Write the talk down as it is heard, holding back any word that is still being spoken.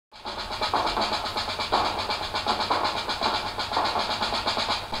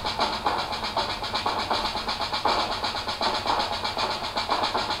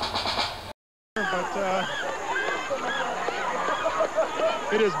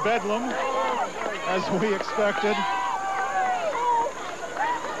It is bedlam, as we expected.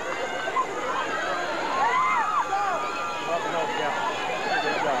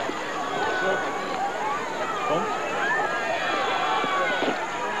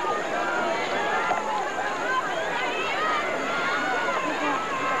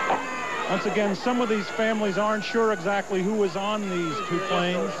 Once again, some of these families aren't sure exactly who was on these two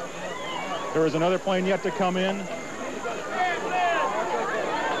planes. There is another plane yet to come in.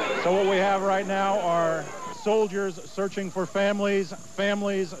 So what we have right now are soldiers searching for families,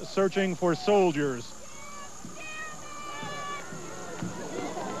 families searching for soldiers.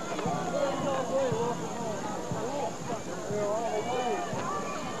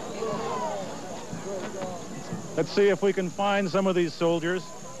 Let's see if we can find some of these soldiers.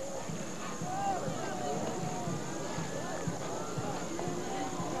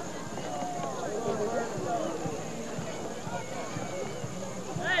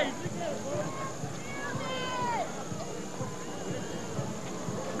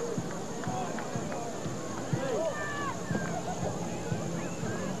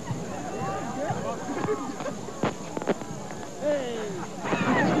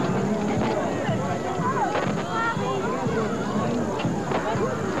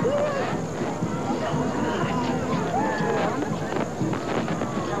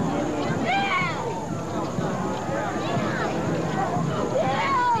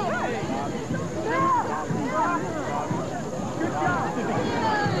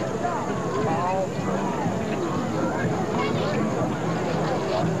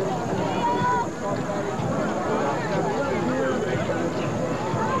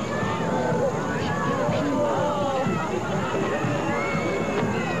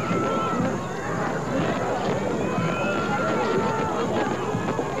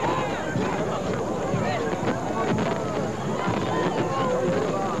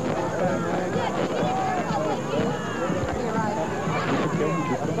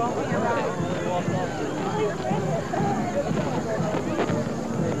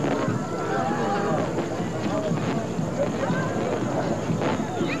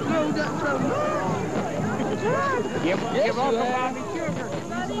 Give up about the sugar.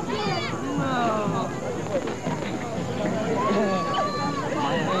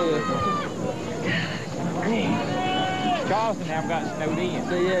 Charleston have got snowed in.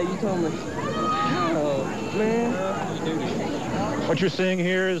 So yeah, you told me. Oh man. What you're seeing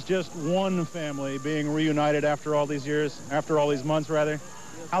here is just one family being reunited after all these years, after all these months rather.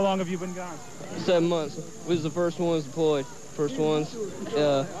 How long have you been gone? 7 months. We was the first ones deployed. First ones,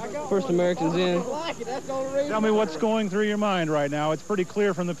 first Americans in. Tell me what's going through your mind right now. It's pretty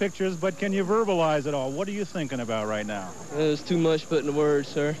clear from the pictures, but can you verbalize it all? What are you thinking about right now? It's too much put into words,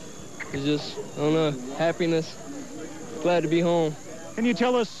 sir. It's just, I don't know, happiness. Glad to be home. Can you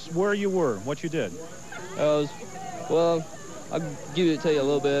tell us where you were, what you did? Well, I'll tell you a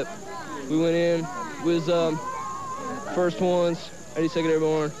little bit. We went in, we was first ones, 82nd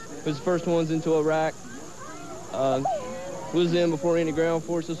Airborne, was the first ones into Iraq. Was in before any ground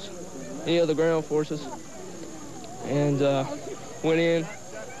forces, any other ground forces, and went in,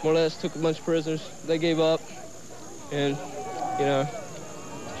 more or less took a bunch of prisoners. They gave up, and you know.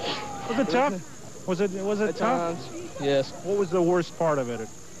 Was it tough? Was it at tough? Times, yes. What was the worst part of it?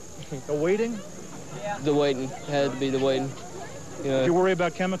 The waiting? The waiting had to be the waiting. You know, did you worry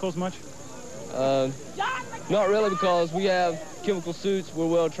about chemicals much? Not really, because we have chemical suits. We're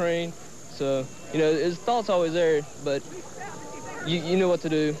well trained, so you know, his thought's always there, but. You know what to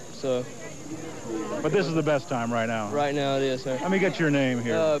do, so. But this is the best time right now. Right now it is, sir. Let me get your name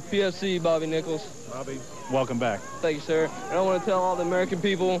here. PFC Bobby Nichols. Bobby, welcome back. Thank you, sir. And I want to tell all the American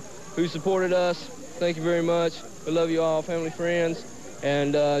people who supported us, thank you very much. We love you all, family, friends.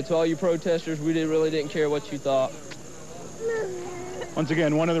 And to all you protesters, we really didn't care what you thought. Once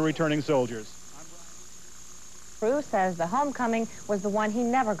again, one of the returning soldiers. Crew says the homecoming was the one he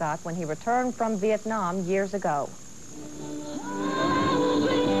never got when he returned from Vietnam years ago.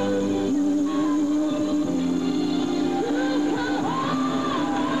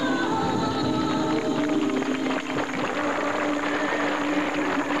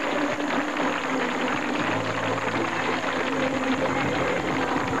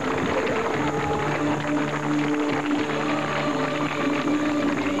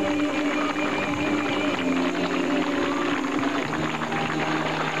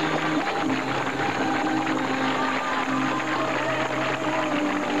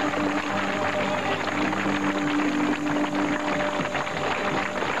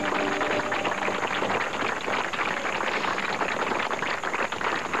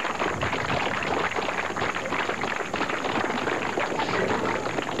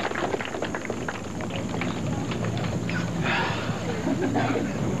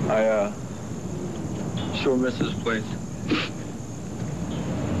 I sure miss this place.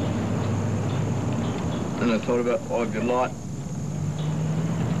 And I thought about all of your lot.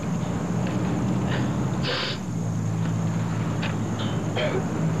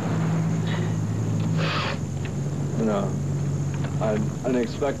 And I didn't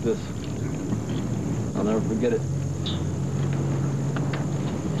expect this. I'll never forget it.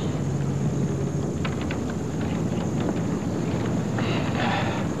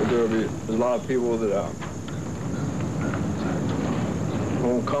 But there's a lot of people that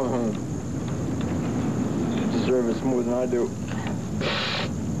won't come home. They deserve this more than I do.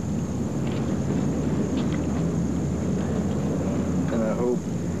 And I hope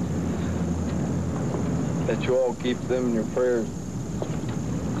that you all keep them in your prayers.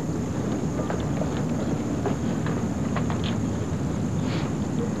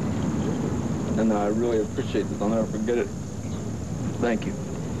 And I really appreciate this. I'll never forget it. Thank you.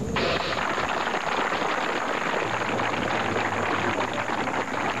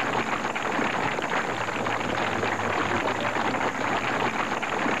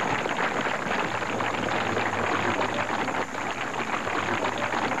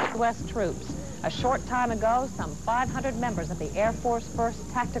 U.S. troops. A short time ago, some 500 members of the Air Force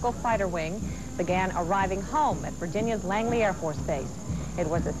 1st Tactical Fighter Wing began arriving home at Virginia's Langley Air Force Base. It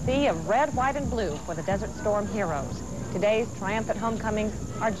was a sea of red, white, and blue for the Desert Storm heroes. Today's triumphant homecomings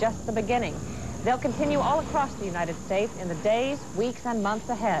are just the beginning. They'll continue all across the United States in the days, weeks, and months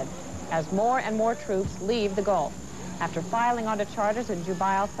ahead as more and more troops leave the Gulf. After filing onto charters in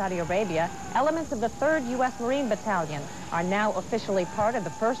Jubail, Saudi Arabia, elements of the 3rd U.S. Marine Battalion are now officially part of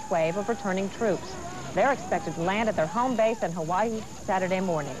the first wave of returning troops. They're expected to land at their home base in Hawaii Saturday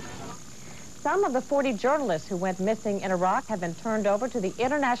morning. Some of the 40 journalists who went missing in Iraq have been turned over to the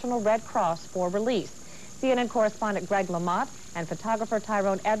International Red Cross for release. CNN correspondent Greg Lamont and photographer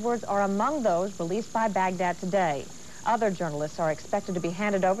Tyrone Edwards are among those released by Baghdad today. Other journalists are expected to be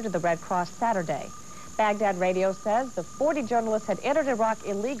handed over to the Red Cross Saturday. Baghdad radio says the 40 journalists had entered Iraq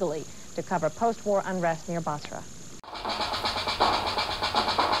illegally to cover post-war unrest near Basra.